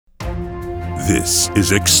This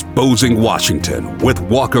is Exposing Washington with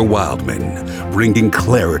Walker Wildman, bringing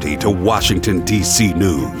clarity to Washington, D.C.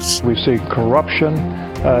 news. We see corruption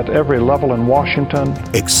at every level in Washington.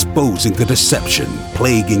 Exposing the deception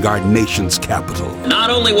plaguing our nation's capital. Not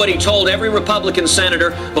only what he told every Republican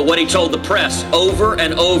senator, but what he told the press over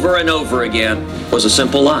and over and over again was a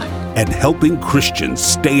simple lie. And helping Christians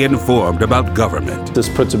stay informed about government. This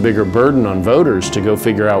puts a bigger burden on voters to go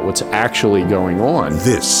figure out what's actually going on.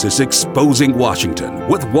 This is Exposing Washington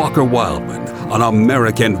with Walker Wildman on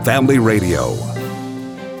American Family Radio.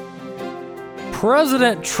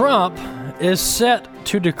 President Trump is set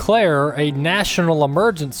to declare a national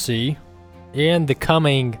emergency in the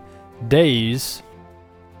coming days.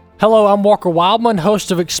 Hello, I'm Walker Wildman,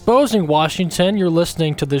 host of Exposing Washington. You're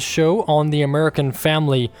listening to this show on the American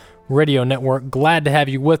Family Radio Network. Glad to have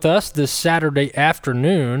you with us this Saturday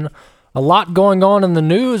afternoon. A lot going on in the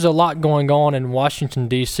news, a lot going on in Washington,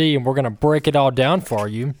 D.C., and we're going to break it all down for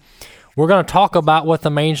you. We're going to talk about what the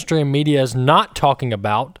mainstream media is not talking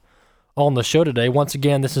about on the show today. Once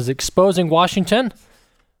again, this is Exposing Washington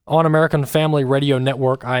on American Family Radio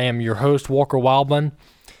Network. I am your host, Walker Wildman.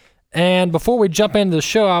 And before we jump into the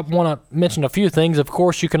show, I want to mention a few things. Of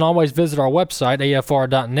course, you can always visit our website,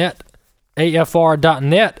 afr.net.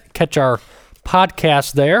 afr.net, catch our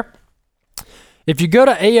podcast there. If you go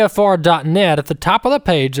to afr.net, at the top of the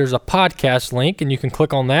page, there's a podcast link, and you can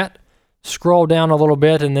click on that, scroll down a little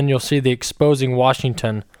bit, and then you'll see the Exposing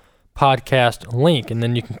Washington podcast link, and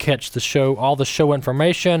then you can catch the show, all the show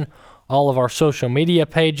information, all of our social media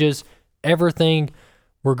pages, everything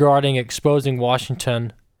regarding Exposing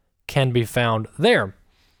Washington can be found there.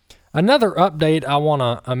 Another update I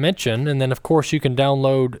want to mention, and then of course you can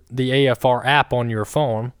download the AFR app on your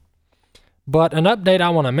phone, but an update I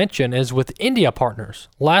want to mention is with India Partners.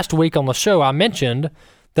 Last week on the show I mentioned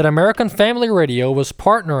that American Family Radio was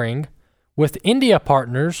partnering with India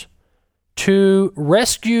Partners to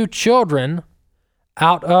rescue children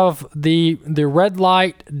out of the red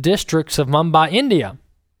light districts of Mumbai, India.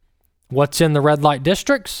 What's in the red light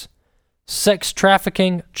districts? Sex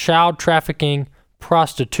trafficking, child trafficking,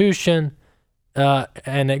 prostitution,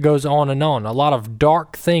 and it goes on and on. A lot of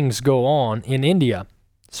dark things go on in India,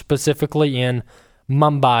 specifically in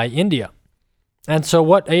Mumbai, India. And so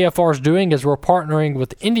what AFR is doing is we're partnering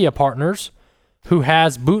with India Partners, who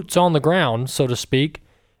has boots on the ground, so to speak,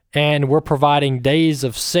 and we're providing days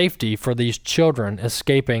of safety for these children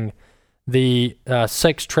escaping the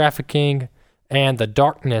sex trafficking and the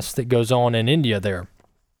darkness that goes on in India there.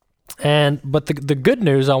 But the good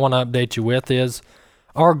news I want to update you with is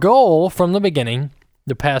our goal from the beginning,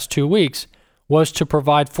 the past 2 weeks, was to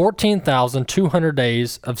provide 14,200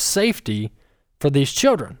 days of safety for these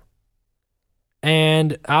children.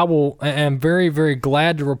 And I am very, very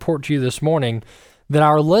glad to report to you this morning that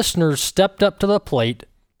our listeners stepped up to the plate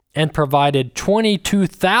and provided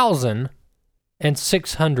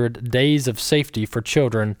 22,600 days of safety for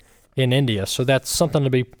children in India. So that's something to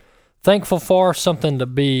be thankful for, something to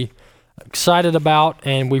be excited about,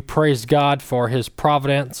 and we praise God for His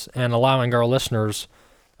providence and allowing our listeners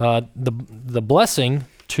the blessing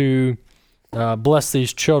to bless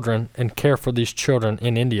these children and care for these children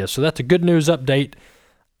in India. So that's a good news update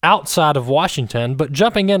outside of Washington. But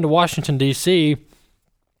jumping into Washington, D.C.,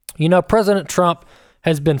 you know, President Trump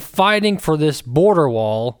has been fighting for this border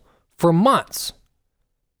wall for months.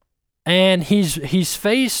 And he's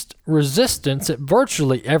faced resistance at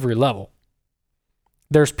virtually every level.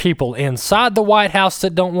 There's people inside the White House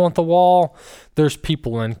that don't want the wall. There's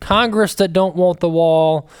people in Congress that don't want the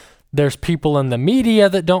wall. There's people in the media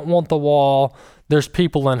that don't want the wall. There's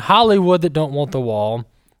people in Hollywood that don't want the wall.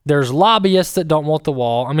 There's lobbyists that don't want the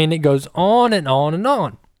wall. I mean, it goes on and on and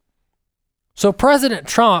on. So President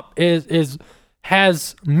Trump has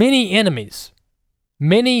many enemies,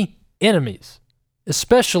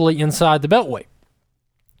 especially inside the Beltway.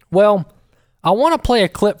 Well, I want to play a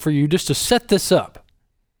clip for you just to set this up.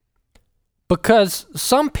 Because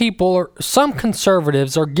some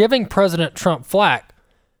conservatives are giving President Trump flack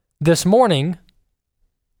this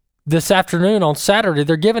afternoon on Saturday.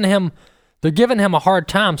 They're giving him a hard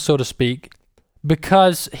time, so to speak,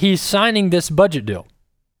 because he's signing this budget deal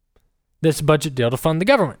to fund the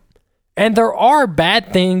government. And there are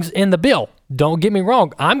bad things in the bill. Don't get me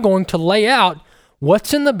wrong. I'm going to lay out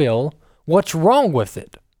what's in the bill, what's wrong with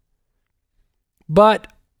it. But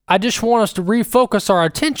I just want us to refocus our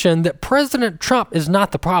attention that President Trump is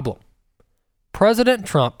not the problem. President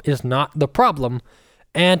Trump is not the problem.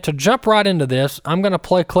 And to jump right into this, I'm going to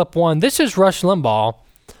play clip one. This is Rush Limbaugh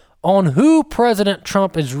on who President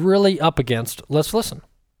Trump is really up against. Let's listen.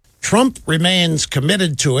 Trump remains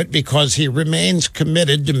committed to it because he remains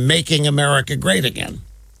committed to making America great again.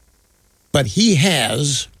 But he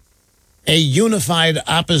has a unified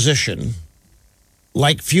opposition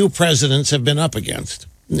like few presidents have been up against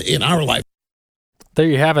in our life. There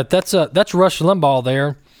you have it. That's Rush Limbaugh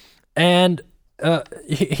there, and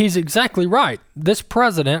he's exactly right. This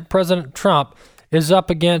President Trump, is up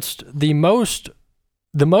against has the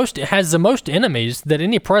most enemies that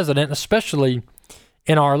any president, especially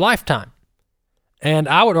in our lifetime. And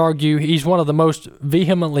I would argue he's one of the most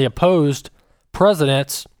vehemently opposed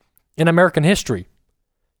presidents in American history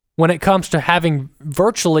when it comes to having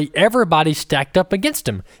virtually everybody stacked up against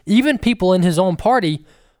him. Even people in his own party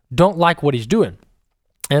don't like what he's doing.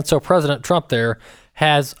 And so President Trump there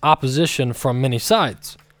has opposition from many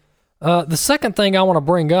sides. The second thing I want to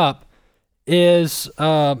bring up is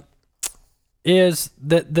that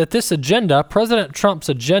this agenda, President Trump's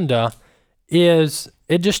agenda,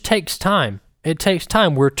 it just takes time. It takes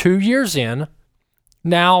time. We're 2 years in.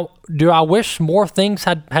 Now, do I wish more things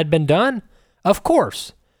had been done? Of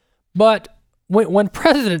course. But when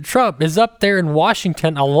President Trump is up there in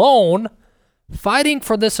Washington alone fighting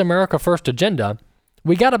for this America First agenda,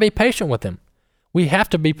 we got to be patient with him. We have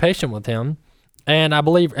to be patient with him. And I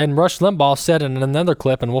believe, and Rush Limbaugh said in another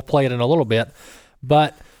clip, and we'll play it in a little bit,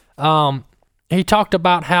 but he talked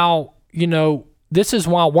about how, this is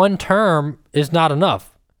why one term is not enough.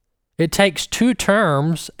 It takes 2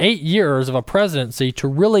 terms, 8 years of a presidency to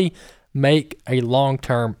really make a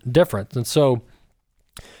long-term difference. And so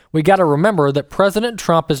we got to remember that President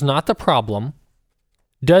Trump is not the problem.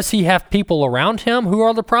 Does he have people around him who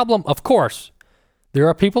are the problem? Of course. There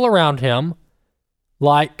are people around him,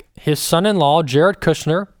 like his son-in-law, Jared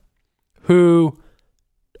Kushner, who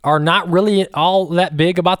are not really all that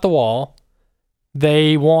big about the wall.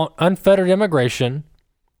 They want unfettered immigration,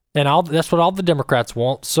 and that's what all the Democrats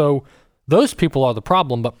want. So those people are the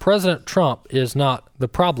problem, but President Trump is not the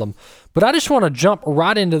problem. But I just want to jump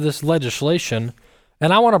right into this legislation,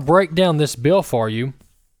 and I want to break down this bill for you.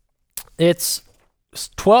 It's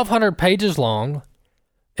 1,200 pages long.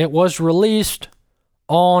 It was released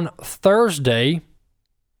on Thursday.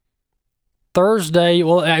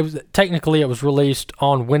 Technically it was released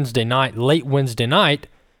on Wednesday night, late Wednesday night.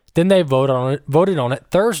 Then they voted on it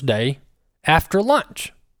Thursday after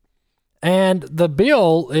lunch. And the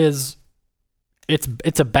bill it's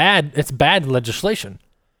bad legislation.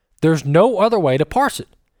 There's no other way to parse it.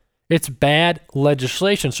 It's bad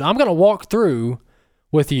legislation. So I'm going to walk through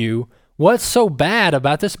with you what's so bad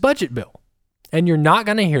about this budget bill. And you're not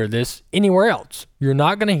going to hear this anywhere else.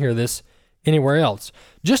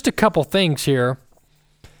 Just a couple things here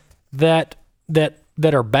that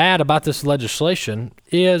are bad about this legislation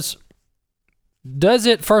is, does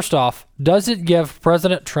it give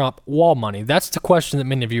President Trump wall money? That's the question that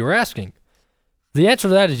many of you are asking. The answer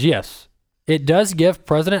to that is yes. It does give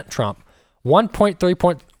President Trump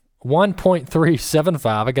 1.375,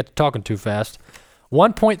 I got to talking too fast,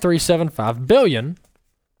 1.375 billion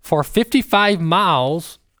for 55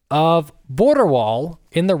 miles of border wall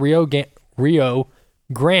in the Rio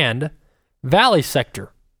Grande Valley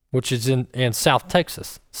sector, which is in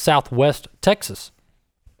southwest Texas.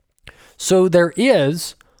 So there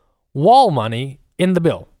is wall money in the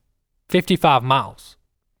bill, 55 miles.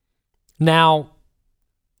 Now,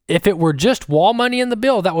 if it were just wall money in the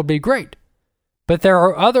bill, that would be great. But there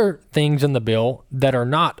are other things in the bill that are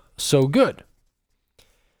not so good.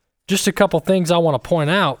 Just a couple things I want to point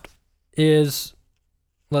out is,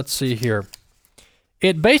 let's see here.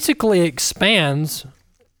 It basically expands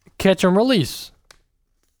catch and release.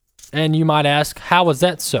 And you might ask, how is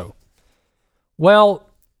that so? Well,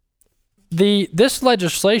 this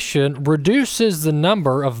legislation reduces the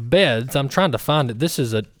number of beds. I'm trying to find it. This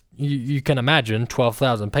is you can imagine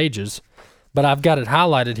 12,000 pages, but I've got it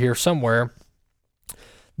highlighted here somewhere.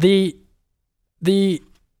 Here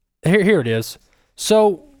it is.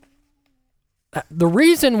 So the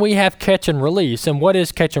reason we have catch and release, and what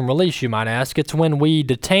is catch and release, you might ask? It's when we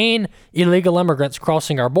detain illegal immigrants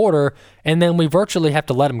crossing our border, and then we virtually have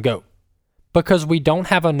to let them go because we don't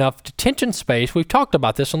have enough detention space. We've talked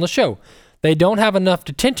about this on the show. They don't have enough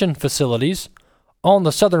detention facilities on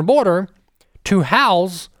the southern border to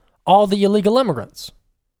house all the illegal immigrants.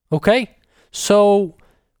 Okay? So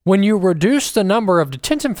when you reduce the number of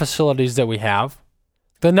detention facilities that we have,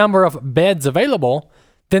 the number of beds available,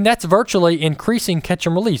 then that's virtually increasing catch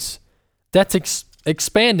and release. That's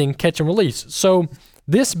expanding catch and release. So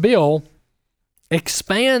this bill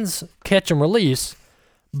expands catch and release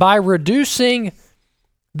by reducing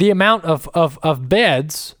the amount of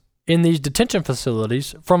beds in these detention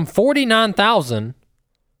facilities from 49,000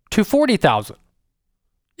 to 40,000.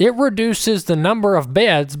 it reduces the number of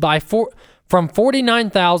beds from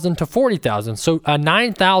 49,000 to 40,000. So a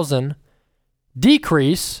 9,000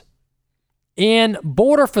 decrease in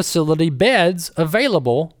border facility beds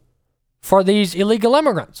available for these illegal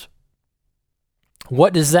immigrants.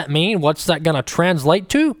 What does that mean? What's that going to translate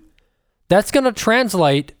to? That's going to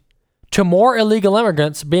translate to more illegal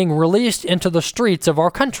immigrants being released into the streets of our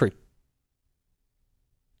country.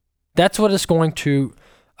 That's what it's going to.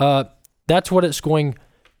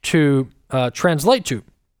 Translate to.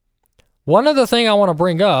 One other thing I want to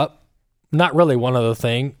bring up, not really one other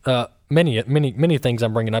thing, many things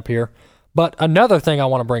I'm bringing up here, but another thing I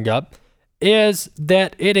want to bring up is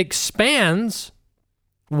that it expands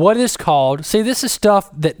what is called, see, this is stuff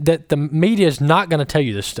that the media is not going to tell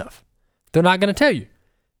you this stuff. They're not going to tell you.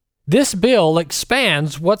 This bill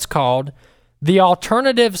expands what's called the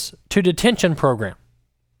Alternatives to Detention Program.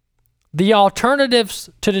 The Alternatives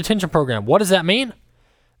to Detention Program. What does that mean?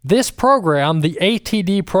 This program, the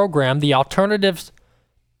ATD program, the Alternatives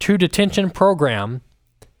to Detention Program,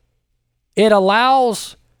 it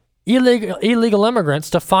allows illegal immigrants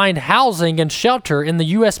to find housing and shelter in the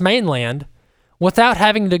U.S. mainland without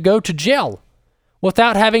having to go to jail,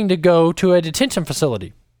 without having to go to a detention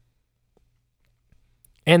facility.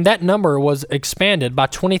 And that number was expanded by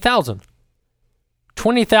 20,000.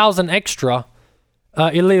 20,000 extra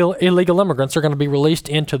illegal immigrants are going to be released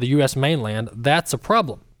into the U.S. mainland. That's a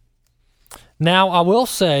problem. Now, I will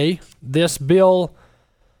say this bill,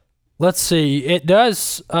 let's see, it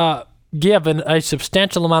does give a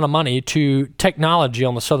substantial amount of money to technology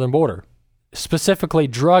on the southern border, specifically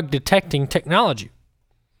drug detecting technology.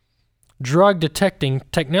 Drug detecting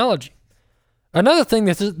technology. Another thing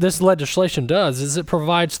that this legislation does is it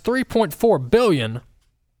provides $3.4 billion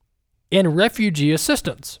in refugee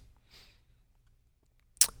assistance.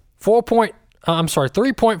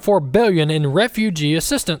 $3.4 billion in refugee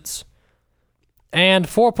assistance and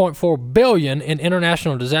 $4.4 billion in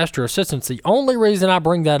international disaster assistance. The only reason I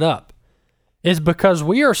bring that up is because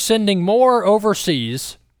we are sending more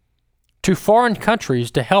overseas to foreign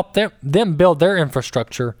countries to help them build their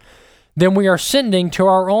infrastructure than we are sending to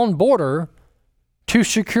our own border to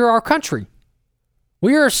secure our country.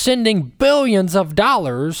 We are sending billions of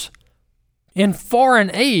dollars in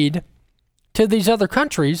foreign aid to these other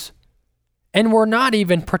countries, and we're not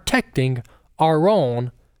even protecting our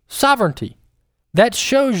own sovereignty. That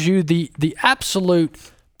shows you the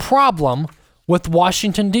absolute problem with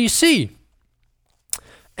Washington, D.C.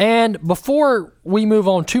 And before we move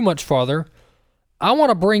on too much farther, I want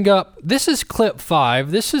to bring up, this is clip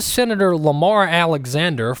 5. This is Senator Lamar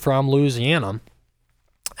Alexander from Louisiana,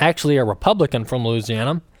 actually a Republican from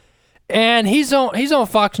Louisiana. And he's on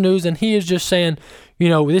Fox News, and he is just saying, you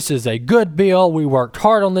know, this is a good bill. We worked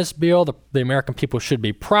hard on this bill. The American people should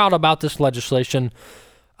be proud about this legislation.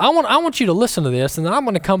 I want you to listen to this, and then I'm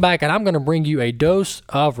going to come back, and I'm going to bring you a dose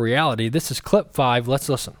of reality. This is clip 5. Let's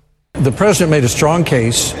listen. The president made a strong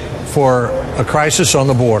case for a crisis on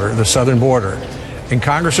the border, the southern border. And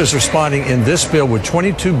Congress is responding in this bill with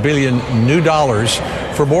 $22 billion new dollars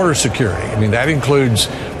for border security. I mean, that includes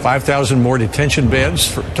 5,000 more detention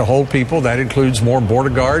beds to hold people. That includes more border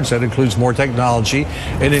guards. That includes more technology.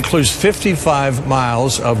 It includes 55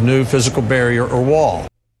 miles of new physical barrier or wall.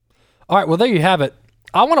 All right, well, there you have it.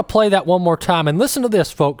 I want to play that one more time. And listen to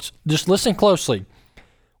this, folks. Just listen closely.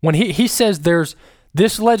 When he says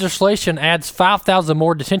this legislation adds 5,000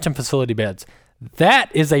 more detention facility beds, that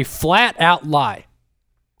is a flat-out lie.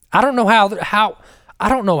 I don't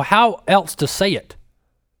know how else to say it.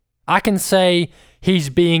 I can say he's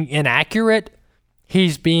being inaccurate,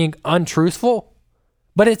 he's being untruthful,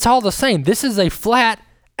 but it's all the same. This is a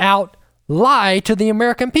flat-out lie to the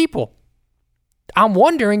American people. I'm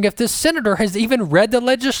wondering if this senator has even read the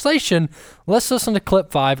legislation. Let's listen to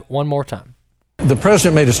clip 5 one more time. The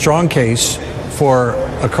president made a strong case for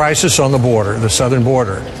a crisis on the border, the southern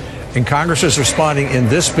border. And Congress is responding in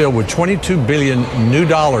this bill with $22 billion new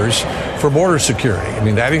dollars for border security. I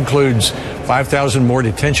mean, that includes 5,000 more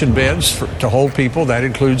detention beds to hold people. That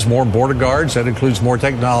includes more border guards. That includes more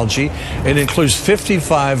technology. It includes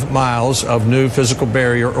 55 miles of new physical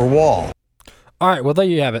barrier or wall. All right, well, there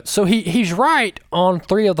you have it. So he's right on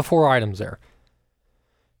 3 of the 4 items there.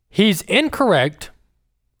 He's incorrect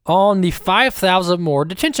on the 5,000 more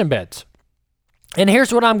detention beds. And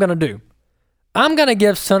here's what I'm going to do. I'm going to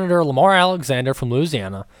give Senator Lamar Alexander from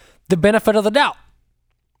Louisiana the benefit of the doubt.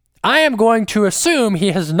 I am going to assume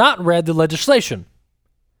he has not read the legislation.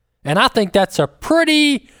 And I think that's a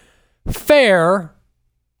pretty fair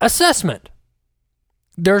assessment.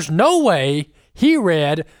 There's no way he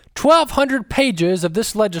read 1,200 pages of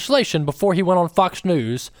this legislation before he went on Fox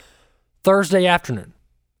News Thursday afternoon.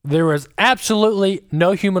 There is absolutely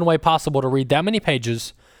no human way possible to read that many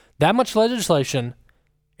pages, that much legislation,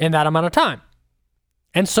 in that amount of time.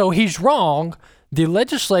 And so he's wrong. The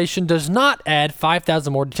legislation does not add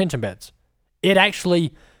 5,000 more detention beds. It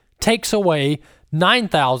actually takes away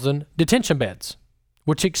 9,000 detention beds,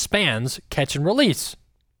 which expands catch and release.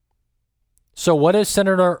 So what is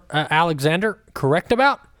Senator Alexander correct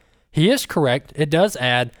about? He is correct. It does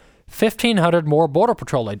add 1,500 more Border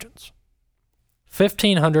Patrol agents.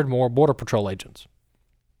 1,500 more Border Patrol agents.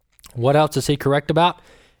 What else is he correct about?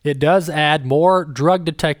 It does add more drug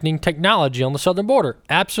detecting technology on the southern border.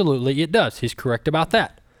 Absolutely, it does. He's correct about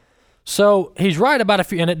that. So he's right about a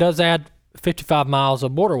few, and it does add 55 miles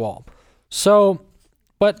of border wall. So,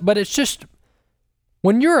 but it's just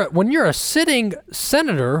when you're a sitting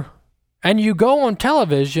senator and you go on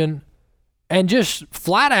television and just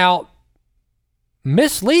flat out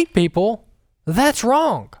mislead people, that's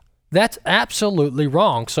wrong. That's absolutely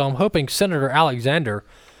wrong. So I'm hoping Senator Alexander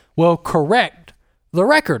will correct the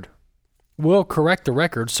record.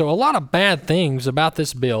 So a lot of bad things about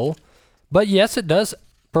this bill, but yes, it does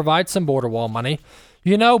provide some border wall money.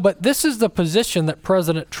 But this is the position that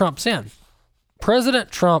President Trump's in. President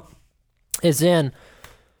Trump is in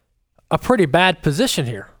a pretty bad position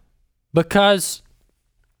here because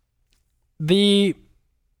the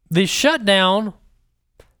shutdown,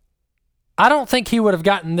 I don't think he would have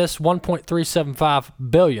gotten this $1.375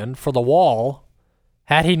 billion for the wall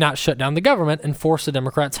had he not shut down the government and forced the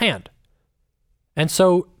Democrats' hand. And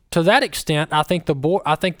so, to that extent, I think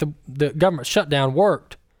the government shutdown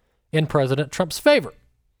worked in President Trump's favor.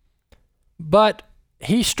 But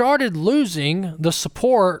he started losing the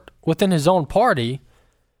support within his own party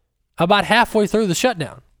about halfway through the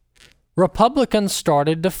shutdown. Republicans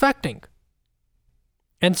started defecting.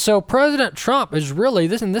 And so President Trump is really,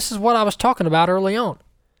 this is what I was talking about early on.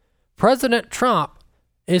 President Trump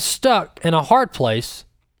is stuck in a hard place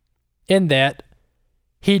in that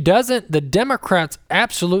the Democrats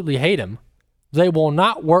absolutely hate him. They will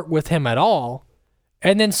not work with him at all.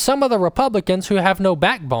 And then some of the Republicans who have no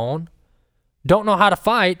backbone don't know how to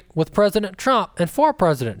fight with President Trump and for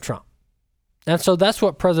President Trump. And so that's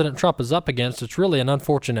what President Trump is up against. It's really an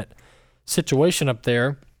unfortunate situation up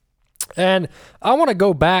there. And I want to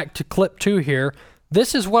go back to clip 2 here.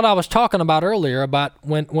 This is what I was talking about earlier about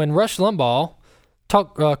when Rush Limbaugh,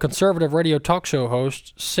 conservative radio talk show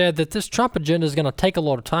host, said that this Trump agenda is going to take a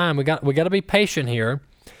lot of time. We got to be patient here.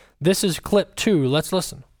 This is clip 2. Let's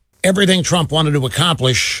listen. Everything Trump wanted to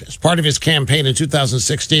accomplish as part of his campaign in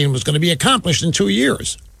 2016 was going to be accomplished in 2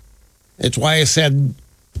 years. It's why I said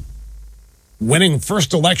winning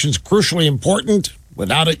first election is crucially important.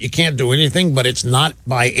 Without it, you can't do anything, but it's not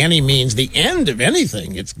by any means the end of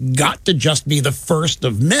anything. It's got to just be the first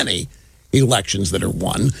of many elections that are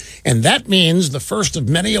won. And that means the first of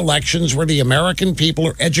many elections where the American people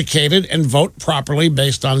are educated and vote properly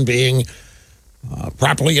based on being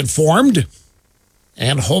properly informed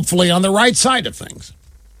and hopefully on the right side of things.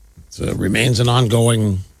 It remains an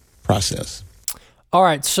ongoing process. All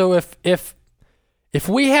right, so if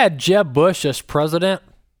we had Jeb Bush as president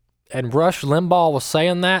and Rush Limbaugh was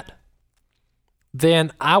saying that,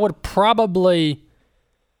 then I would probably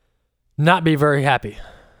not be very happy.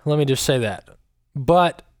 Let me just say that.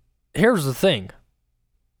 But here's the thing.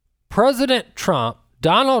 President Trump,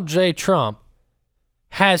 Donald J. Trump,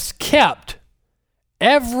 has kept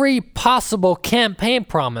every possible campaign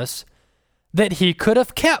promise that he could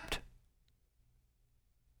have kept.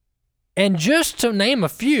 And just to name a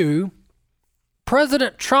few,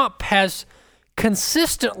 President Trump has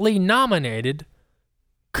consistently nominated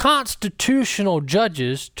constitutional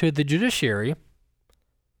judges to the judiciary.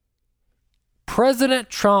 President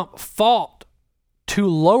Trump fought to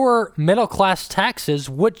lower middle-class taxes,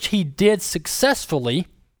 which he did successfully.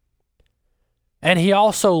 And he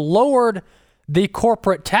also lowered the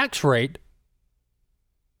corporate tax rate,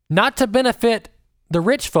 not to benefit the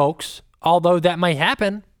rich folks, although that may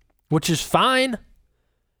happen, which is fine,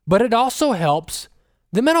 but it also helps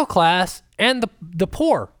the middle class and the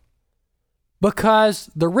poor, because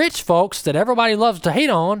the rich folks that everybody loves to hate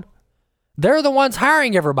on, they're the ones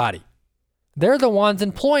hiring everybody. They're the ones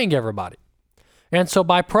employing everybody. And so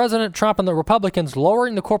by President Trump and the Republicans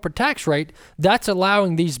lowering the corporate tax rate, that's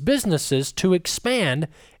allowing these businesses to expand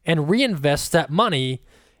and reinvest that money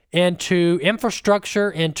into infrastructure,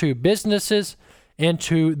 into businesses,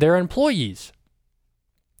 into their employees.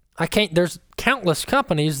 There's countless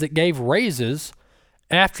companies that gave raises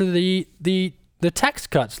after the tax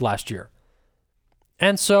cuts last year.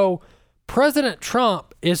 And so President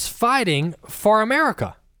Trump is fighting for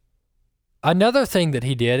America. Another thing that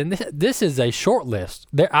he did, and this is a short list,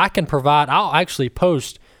 I'll actually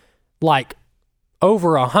post like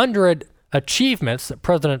over 100 achievements that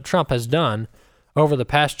President Trump has done over the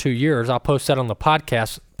past 2 years. I'll post that on the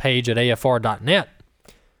podcast page at afr.net.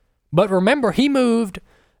 But remember, he moved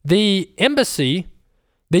the embassy,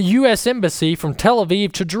 the U.S. Embassy, from Tel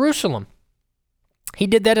Aviv to Jerusalem. He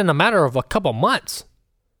did that in a matter of a couple months.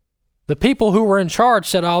 The people who were in charge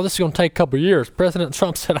said, oh, this is going to take a couple years. President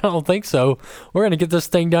Trump said, I don't think so. We're going to get this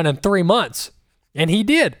thing done in 3 months. And he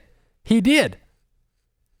did. He did.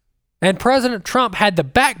 And President Trump had the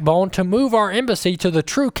backbone to move our embassy to the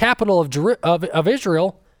true capital of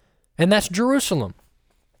Israel, and that's Jerusalem.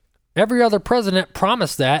 Every other president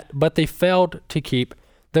promised that, but they failed to keep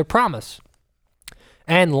their promise.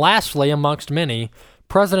 And lastly, amongst many,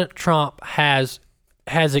 President Trump has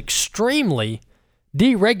extremely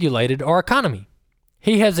deregulated our economy.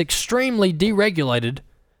 He has extremely deregulated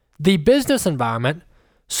the business environment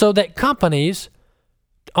so that companies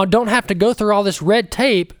don't have to go through all this red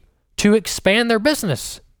tape to expand their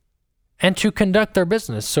business and to conduct their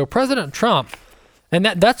business. So President Trump, and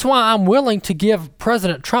that's why I'm willing to give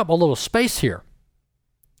President Trump a little space here.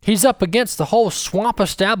 He's up against the whole swamp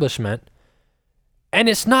establishment, and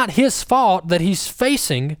it's not his fault that he's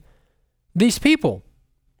facing these people.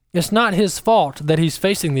 It's not his fault that he's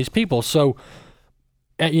facing these people. So,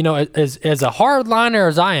 as a hardliner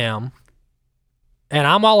as I am, and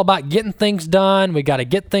I'm all about getting things done, we got to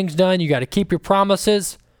get things done, you got to keep your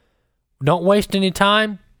promises, don't waste any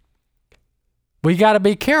time. We got to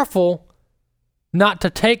be careful not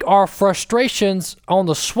to take our frustrations on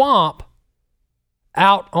the swamp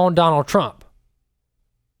out on Donald Trump.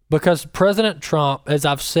 Because President Trump, as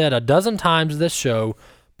I've said a dozen times this show,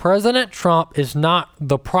 President Trump is not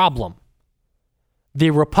the problem.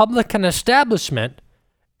 The Republican establishment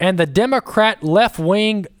and the Democrat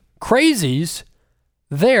left-wing crazies,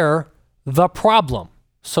 they're the problem.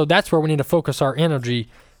 So that's where we need to focus our energy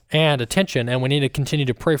and attention, and we need to continue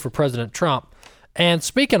to pray for President Trump. And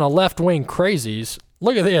speaking of left-wing crazies,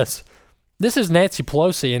 look at this. This is Nancy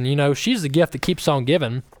Pelosi, and she's the gift that keeps on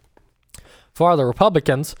giving for the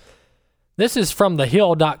Republicans. This is from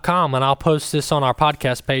thehill.com, and I'll post this on our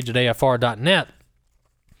podcast page at afr.net.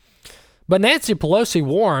 But Nancy Pelosi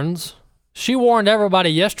warned everybody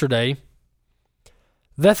yesterday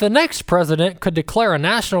that the next president could declare a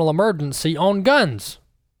national emergency on guns.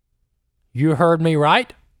 You heard me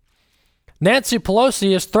right. Nancy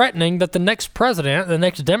Pelosi is threatening that the next president, the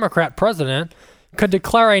next Democrat president, could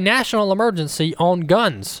declare a national emergency on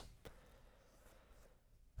guns.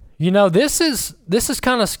 This is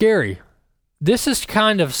kind of scary. This is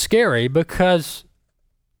kind of scary because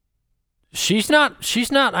she's not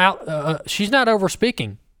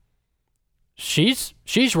overspeaking.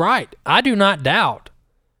 She's right. I do not doubt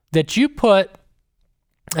that you put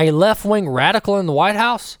a left-wing radical in the White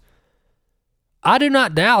House. I do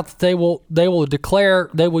not doubt that they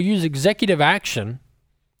will use executive action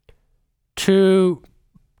to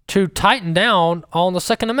tighten down on the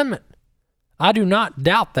Second Amendment. I do not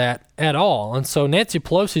doubt that at all. And so Nancy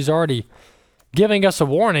Pelosi's already giving us a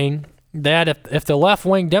warning that if the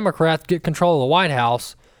left-wing Democrats get control of the White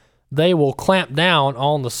House, they will clamp down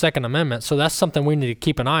on the Second Amendment. So that's something we need to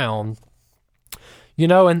keep an eye on.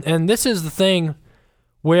 And this is the thing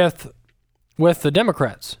with the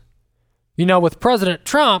Democrats. With President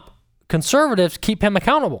Trump, conservatives keep him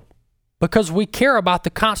accountable because we care about the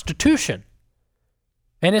Constitution.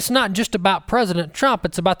 And it's not just about President Trump,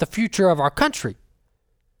 it's about the future of our country.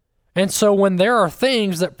 And so when there are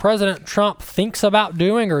things that President Trump thinks about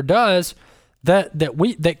doing or does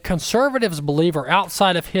that conservatives believe are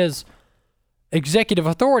outside of his executive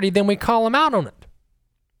authority, then we call him out on it.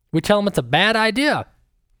 We tell him it's a bad idea.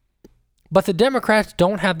 But the Democrats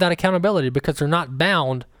don't have that accountability because they're not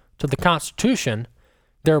bound to the Constitution.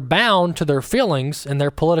 They're bound to their feelings and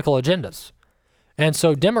their political agendas. And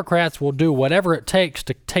so Democrats will do whatever it takes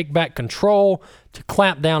to take back control, to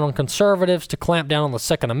clamp down on conservatives, to clamp down on the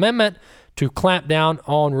Second Amendment, to clamp down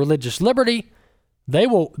on religious liberty. They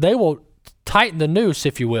will tighten the noose,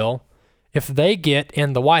 if you will, if they get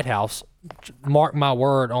in the White House. Mark my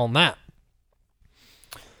word on that.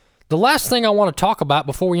 The last thing I want to talk about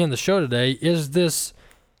before we end the show today is this.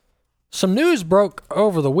 Some news broke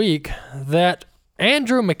over the week that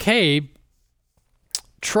Andrew McCabe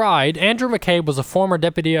was a former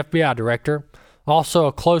deputy FBI director, also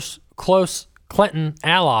a close Clinton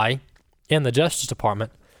ally in the Justice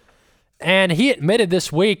Department. And he admitted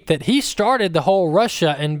this week that he started the whole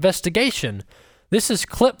Russia investigation. This is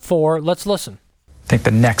clip 4. Let's listen. I think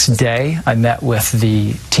the next day I met with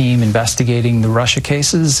the team investigating the Russia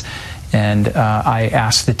cases, and I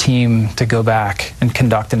asked the team to go back and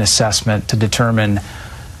conduct an assessment to determine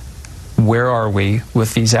where are we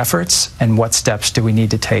with these efforts and what steps do we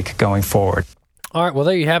need to take going forward. All right, well,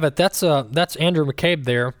 there you have it. That's Andrew McCabe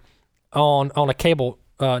there on a cable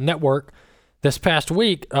network this past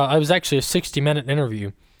week. It was actually a 60-minute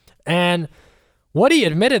interview. And what he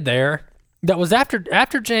admitted there, that was after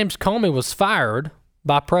James Comey was fired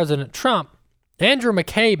by President Trump, Andrew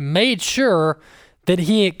McCabe made sure that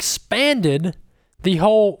he expanded the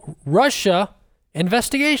whole Russia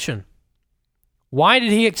investigation. Why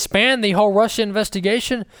did he expand the whole Russia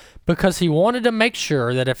investigation? Because he wanted to make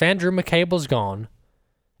sure that if Andrew McCabe was gone,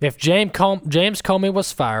 if James Comey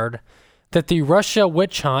was fired, that the Russia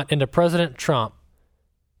witch hunt into President Trump,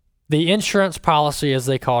 the insurance policy, as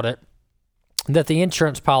they called it, that the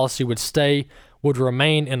insurance policy would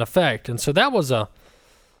remain in effect. And so that was a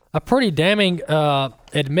pretty damning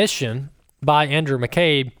admission by Andrew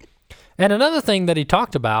McCabe. And another thing that he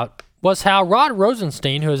talked about was how Rod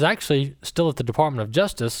Rosenstein, who is actually still at the Department of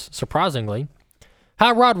Justice, surprisingly,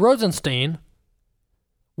 how Rod Rosenstein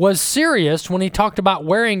was serious when he talked about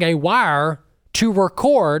wearing a wire to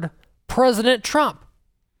record President Trump.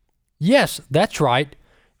 Yes, that's right.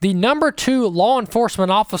 The number 2 law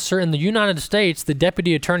enforcement officer in the United States, the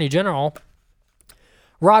Deputy Attorney General,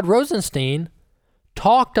 Rod Rosenstein,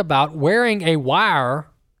 talked about wearing a wire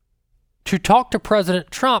to talk to President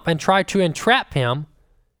Trump and try to entrap him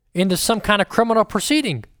into some kind of criminal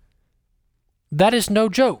proceeding. That is no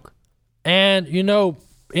joke. And, you know,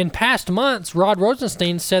 in past months, Rod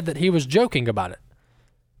Rosenstein said that he was joking about it.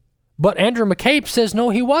 But Andrew McCabe says, no,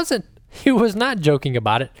 he wasn't. He was not joking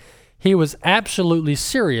about it. He was absolutely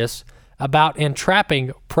serious about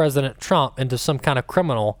entrapping President Trump into some kind of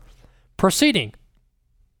criminal proceeding.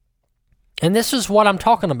 And this is what I'm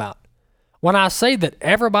talking about. When I say that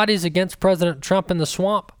everybody's against President Trump in the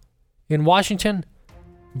swamp in Washington,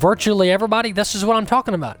 virtually everybody, this is what I'm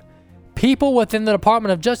talking about. People within the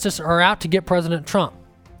Department of Justice are out to get President Trump.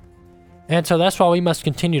 And so that's why we must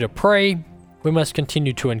continue to pray, we must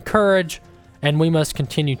continue to encourage, and we must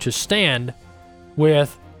continue to stand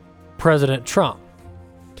with President Trump.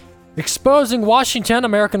 Exposing Washington,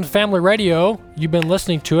 American Family Radio. You've been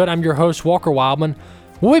listening to it. I'm your host, Walker Wildman.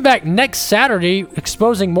 We'll be back next Saturday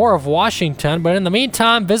exposing more of Washington. But in the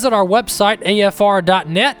meantime, visit our website,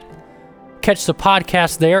 afr.net. Catch the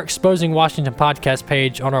podcast there, Exposing Washington podcast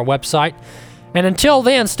page on our website. And until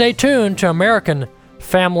then, stay tuned to American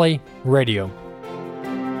Family Radio.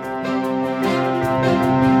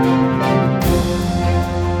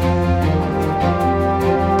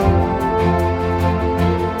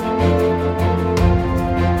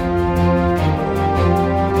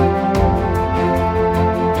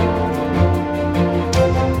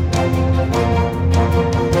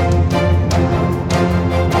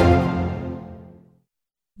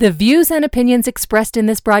 The views and opinions expressed in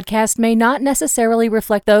this broadcast may not necessarily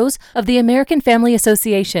reflect those of the American Family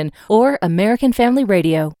Association or American Family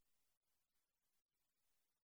Radio.